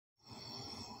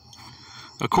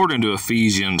According to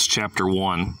Ephesians chapter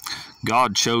 1,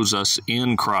 God chose us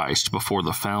in Christ before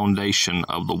the foundation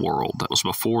of the world. That was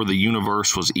before the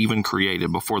universe was even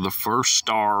created, before the first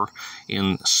star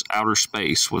in outer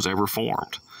space was ever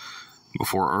formed,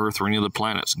 before Earth or any of the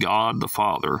planets. God the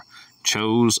Father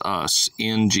chose us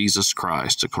in Jesus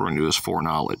Christ according to his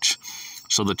foreknowledge.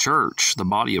 So the church, the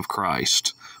body of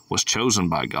Christ, was chosen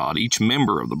by God, each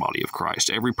member of the body of Christ,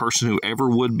 every person who ever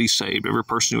would be saved, every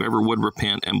person who ever would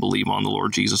repent and believe on the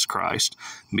Lord Jesus Christ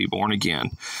and be born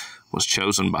again, was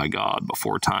chosen by God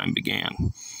before time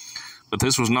began. But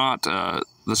this was not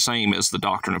the same as the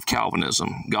doctrine of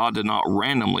Calvinism. God did not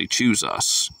randomly choose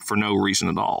us for no reason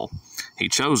at all. He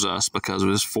chose us because of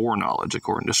his foreknowledge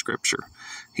according to Scripture.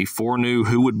 He foreknew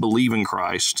who would believe in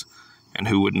Christ and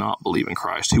who would not believe in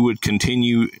Christ, who would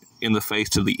continue in the faith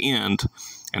to the end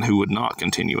and who would not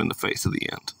continue in the faith to the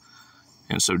end.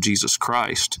 And so Jesus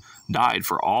Christ died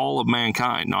for all of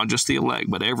mankind, not just the elect,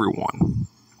 but everyone.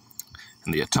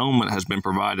 And the atonement has been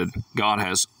provided. God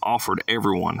has offered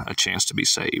everyone a chance to be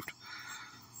saved.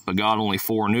 But God only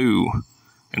foreknew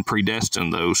and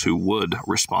predestined those who would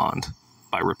respond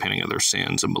by repenting of their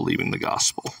sins and believing the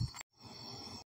gospel.